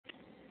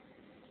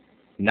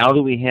Now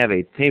that we have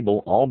a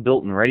table all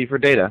built and ready for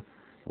data,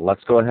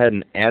 let's go ahead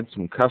and add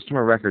some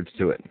customer records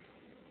to it.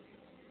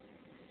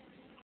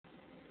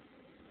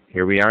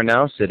 Here we are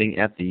now sitting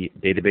at the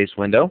database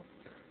window,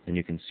 and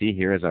you can see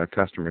here is our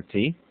customer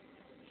T.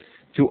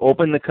 To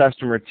open the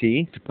customer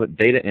T, to put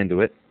data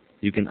into it,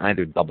 you can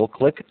either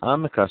double-click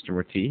on the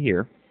customer T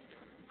here,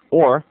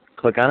 or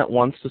click on it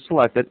once to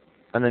select it,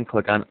 and then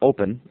click on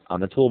Open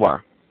on the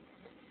toolbar.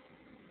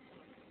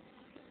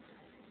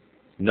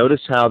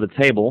 Notice how the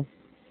table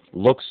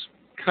looks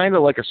kind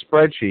of like a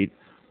spreadsheet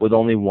with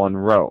only one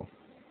row.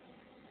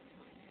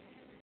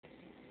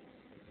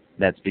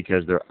 That's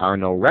because there are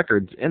no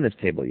records in this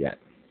table yet.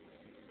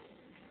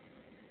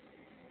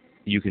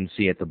 You can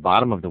see at the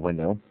bottom of the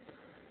window,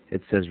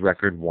 it says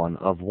Record 1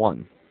 of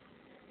 1.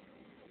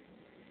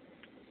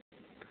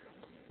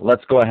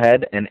 Let's go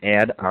ahead and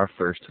add our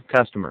first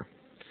customer.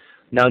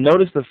 Now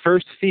notice the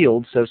first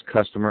field says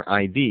Customer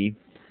ID,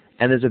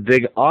 and there's a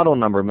big auto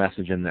number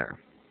message in there.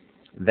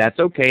 That's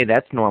okay,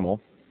 that's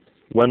normal.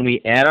 When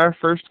we add our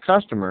first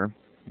customer,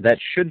 that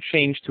should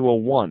change to a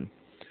 1.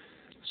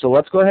 So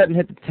let's go ahead and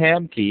hit the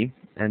Tab key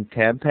and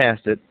tab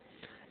past it,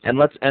 and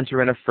let's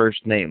enter in a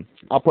first name.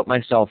 I'll put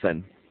myself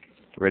in,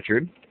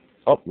 Richard.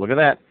 Oh, look at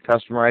that,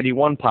 Customer ID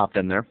 1 popped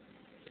in there.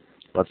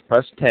 Let's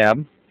press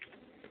Tab,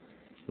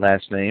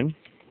 last name,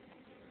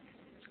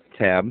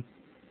 Tab,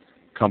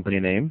 company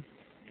name,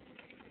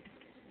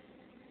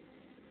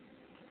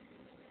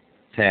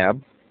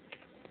 Tab,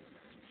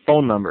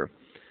 phone number.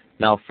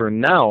 Now for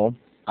now,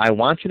 I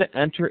want you to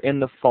enter in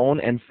the phone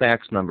and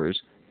fax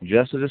numbers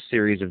just as a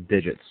series of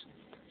digits.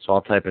 So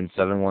I'll type in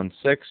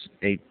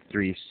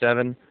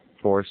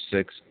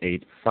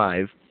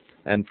 716-837-4685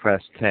 and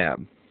press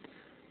Tab.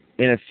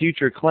 In a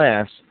future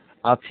class,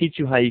 I'll teach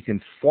you how you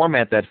can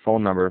format that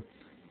phone number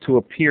to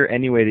appear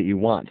any way that you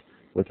want,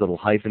 with little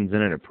hyphens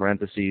in it or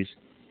parentheses,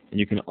 and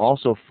you can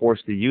also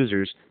force the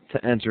users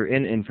to enter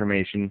in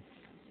information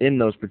in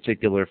those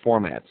particular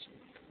formats.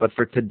 But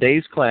for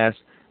today's class,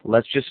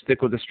 let's just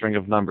stick with a string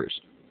of numbers.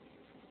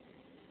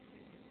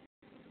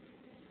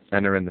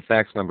 Enter in the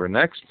fax number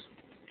next.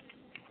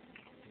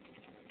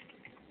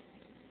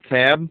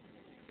 Tab.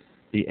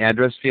 The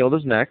address field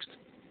is next.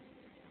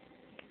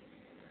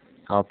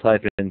 I'll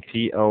type in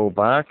P.O.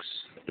 Box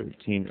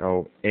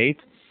 1308.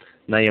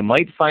 Now you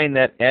might find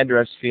that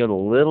address field a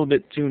little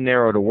bit too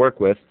narrow to work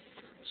with,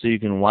 so you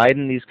can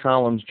widen these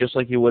columns just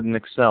like you would in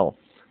Excel.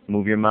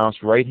 Move your mouse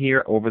right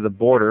here over the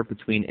border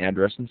between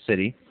address and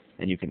city,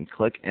 and you can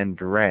click and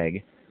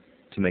drag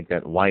to make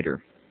that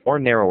wider, or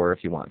narrower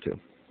if you want to.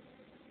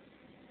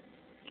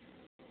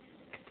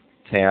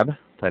 Tab,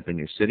 type in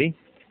your city.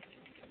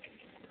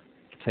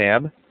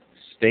 Tab,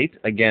 state.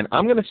 Again,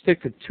 I'm going to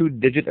stick to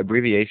 2-digit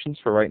abbreviations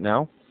for right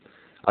now.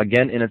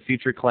 Again, in a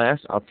future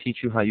class, I'll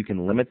teach you how you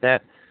can limit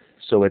that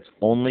so it's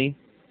only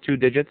 2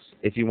 digits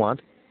if you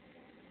want.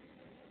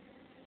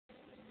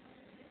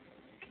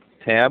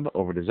 Tab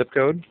over to zip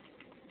code.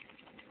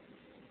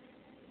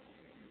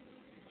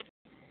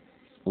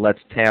 Let's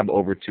tab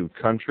over to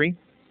country.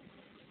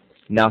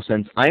 Now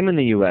since I'm in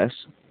the U.S.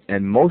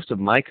 and most of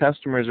my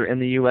customers are in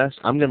the U.S.,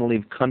 I'm going to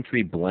leave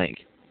country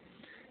blank.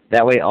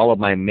 That way all of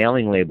my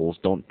mailing labels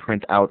don't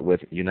print out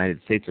with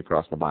United States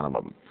across the bottom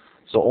of them.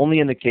 So only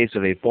in the case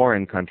of a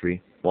foreign country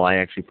will I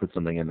actually put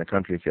something in the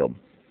country field.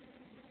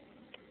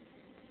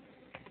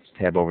 Let's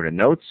tab over to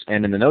notes,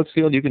 and in the notes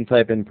field you can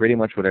type in pretty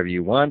much whatever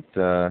you want.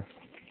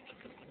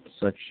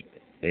 Such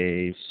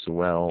a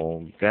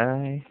swell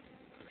guy.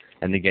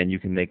 And again, you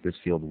can make this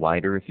field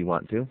wider if you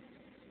want to.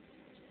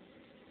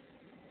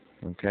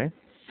 Okay.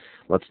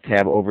 Let's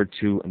tab over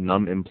to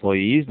num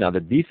employees. Now the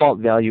default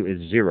value is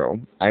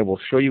 0. I will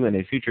show you in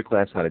a future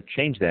class how to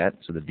change that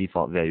so the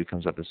default value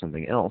comes up as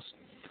something else.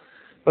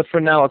 But for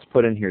now, let's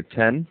put in here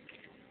 10.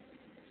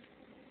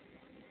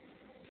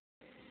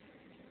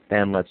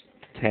 And let's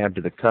tab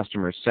to the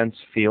customer sense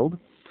field.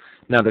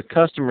 Now the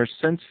customer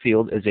sense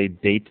field is a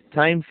date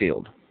time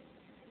field.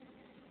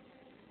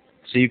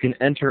 So you can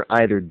enter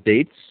either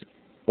dates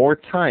or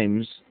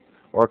times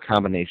or a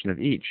combination of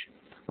each.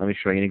 Let me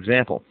show you an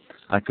example.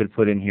 I could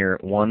put in here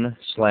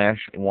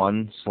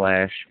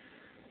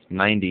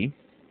 1/1/90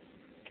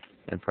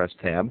 and press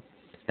Tab,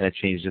 and it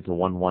changes it to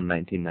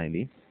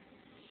 1/1/1990.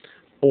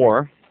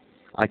 Or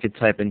I could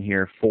type in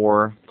here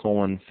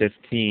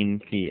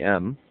 4:15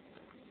 p.m.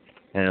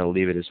 and it'll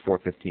leave it as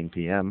 4:15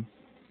 p.m.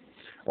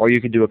 Or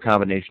you could do a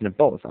combination of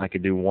both. I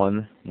could do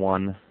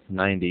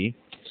 1/1/90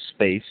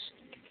 space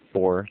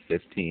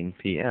 4:15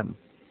 p.m.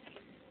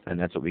 and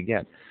that's what we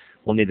get.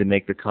 We'll need to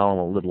make the column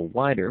a little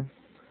wider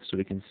so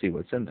we can see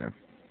what's in there.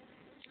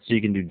 So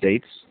you can do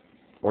dates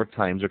or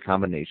times or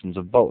combinations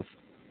of both.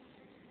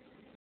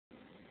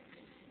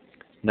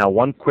 Now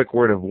one quick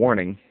word of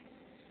warning.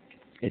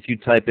 If you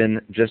type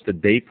in just the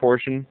day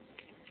portion,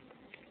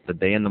 the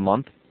day and the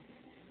month,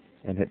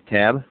 and hit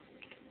Tab,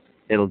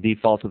 it'll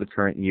default to the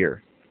current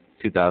year,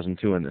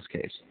 2002 in this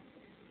case.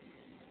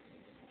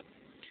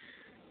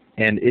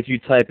 And if you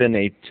type in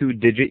a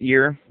 2-digit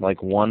year,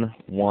 like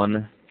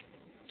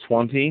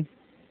 1/1/20,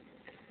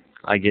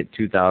 I get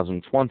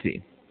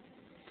 2020.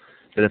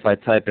 that if I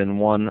type in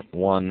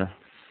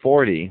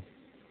 1140,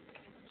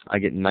 I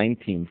get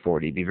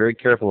 1940. Be very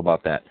careful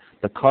about that.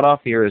 The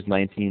cutoff here is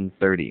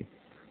 1930.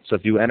 So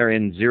if you enter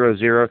in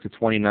 00 to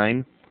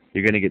 29,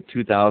 you're going to get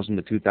 2000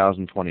 to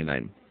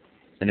 2029.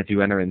 And if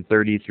you enter in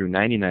 30 through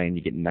 99,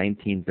 you get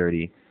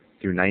 1930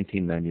 through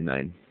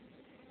 1999.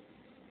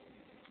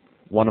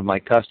 One of my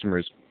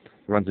customers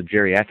runs a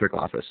geriatric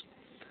office,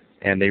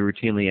 and they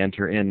routinely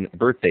enter in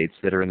birth dates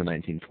that are in the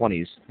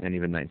 1920s and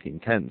even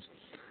 1910s.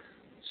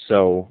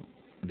 So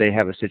they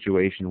have a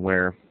situation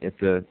where if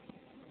the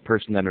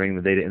person entering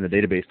the data in the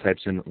database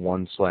types in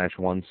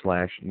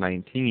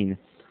 1/1/19,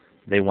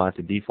 they want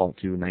it to default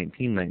to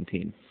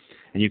 1919.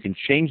 And you can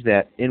change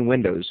that in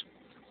Windows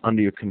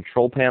under your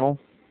control panel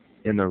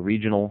in the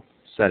regional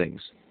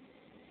settings.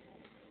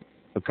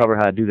 We'll cover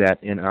how to do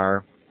that in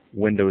our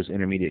Windows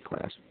Intermediate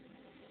class.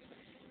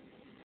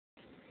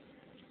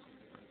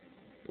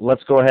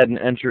 Let's go ahead and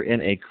enter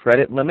in a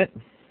credit limit.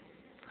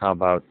 How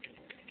about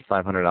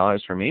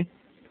 $500 for me?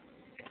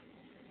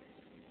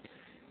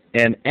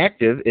 And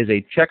active is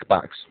a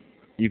checkbox.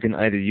 You can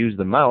either use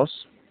the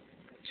mouse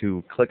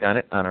to click on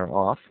it on or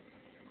off,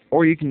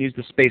 or you can use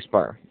the space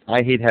bar.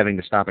 I hate having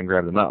to stop and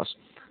grab the mouse.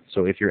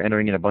 So if you're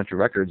entering in a bunch of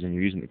records and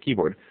you're using the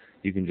keyboard,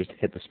 you can just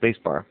hit the space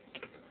bar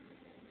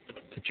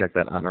to check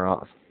that on or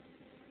off.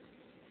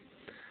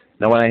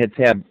 Now when I hit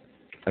tab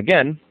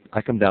again,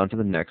 I come down to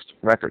the next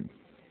record.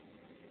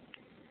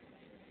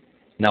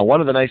 Now one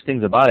of the nice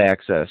things about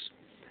Access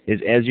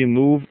is as you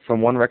move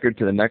from one record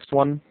to the next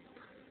one,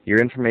 your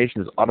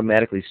information is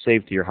automatically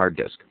saved to your hard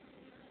disk.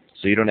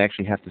 So you don't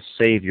actually have to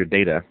save your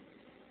data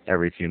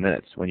every few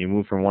minutes. When you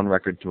move from one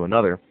record to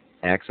another,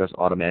 Access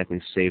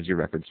automatically saves your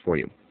records for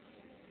you.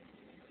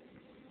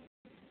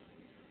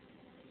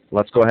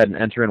 Let's go ahead and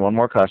enter in one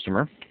more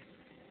customer,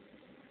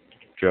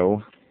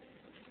 Joe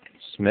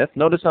Smith.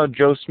 Notice how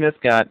Joe Smith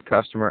got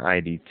customer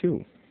ID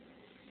 2.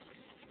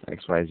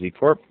 XYZ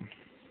Corp.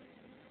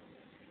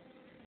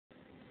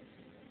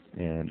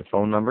 And a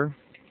phone number.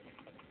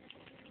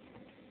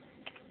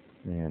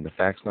 And a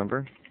fax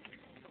number.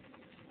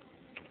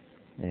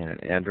 And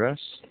an address.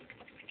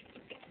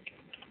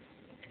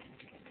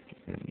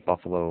 In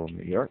Buffalo,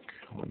 New York,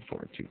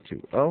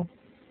 14220.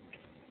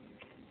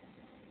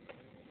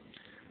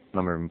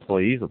 Number of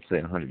employees, let's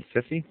say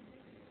 150.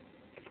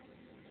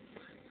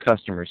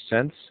 Customer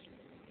sense,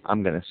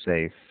 I'm going to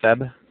say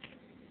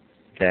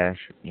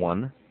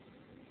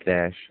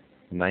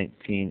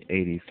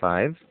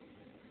Feb-1-1985.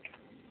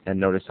 And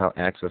notice how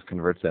Access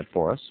converts that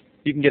for us.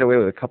 You can get away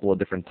with a couple of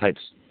different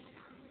types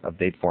of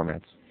date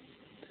formats.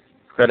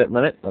 Credit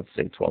limit, let's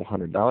say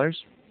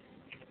 $1,200.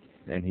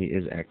 And he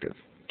is active.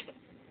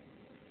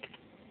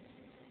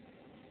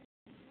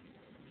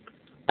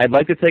 I'd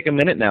like to take a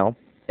minute now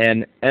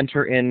and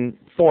enter in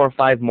 4 or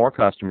 5 more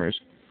customers.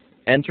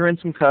 Enter in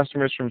some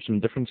customers from some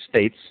different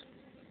states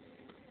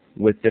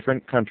with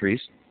different countries,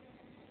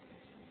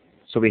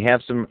 so we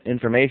have some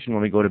information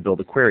when we go to build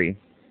a query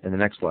in the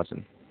next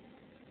lesson.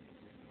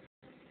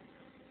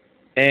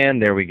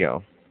 And there we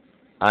go.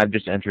 I've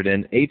just entered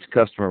in 8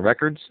 customer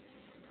records.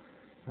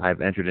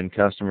 I've entered in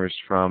customers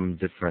from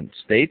different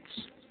states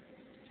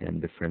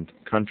and different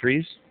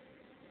countries.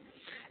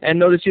 And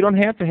notice you don't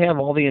have to have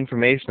all the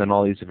information on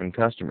all these different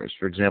customers.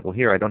 For example,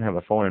 here I don't have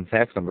a phone and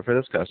fax number for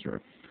this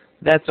customer.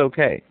 That's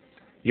okay.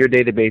 Your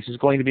database is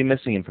going to be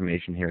missing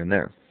information here and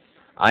there.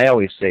 I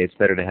always say it's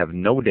better to have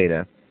no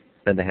data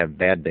than to have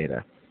bad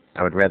data.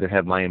 I would rather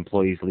have my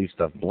employees leave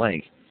stuff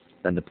blank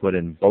than to put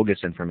in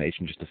bogus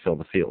information just to fill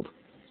the field.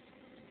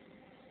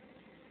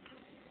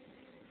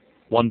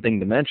 One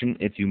thing to mention,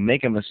 if you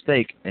make a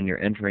mistake and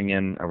you're entering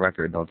in a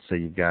record, let's say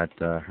you've got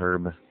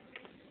Herb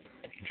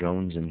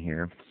Jones in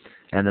here,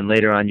 and then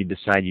later on you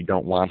decide you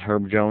don't want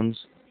Herb Jones,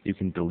 you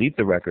can delete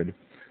the record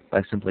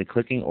by simply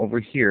clicking over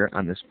here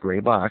on this gray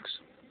box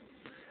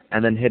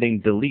and then hitting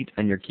delete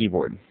on your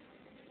keyboard.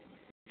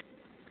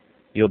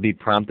 You'll be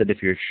prompted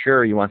if you're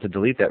sure you want to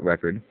delete that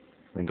record,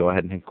 then go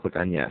ahead and click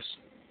on yes.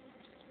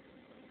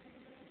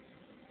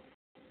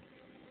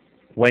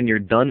 When you're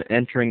done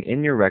entering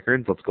in your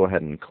records, let's go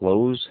ahead and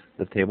close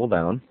the table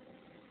down.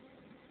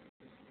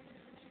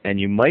 And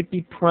you might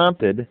be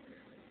prompted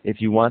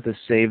if you want to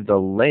save the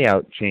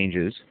layout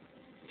changes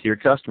to your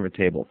customer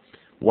table.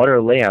 What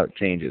are layout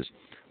changes?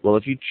 Well,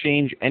 if you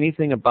change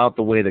anything about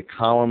the way the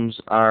columns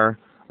are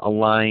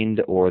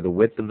aligned or the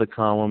width of the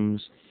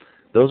columns,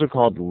 those are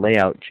called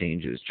layout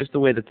changes, just the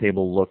way the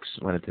table looks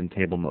when it's in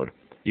table mode.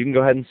 You can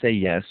go ahead and say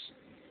yes,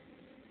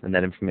 and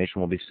that information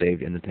will be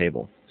saved in the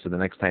table. So the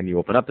next time you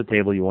open up the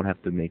table, you won't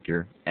have to make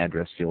your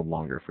address field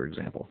longer, for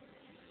example.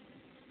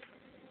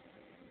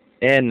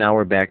 And now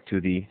we're back to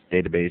the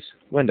database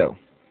window.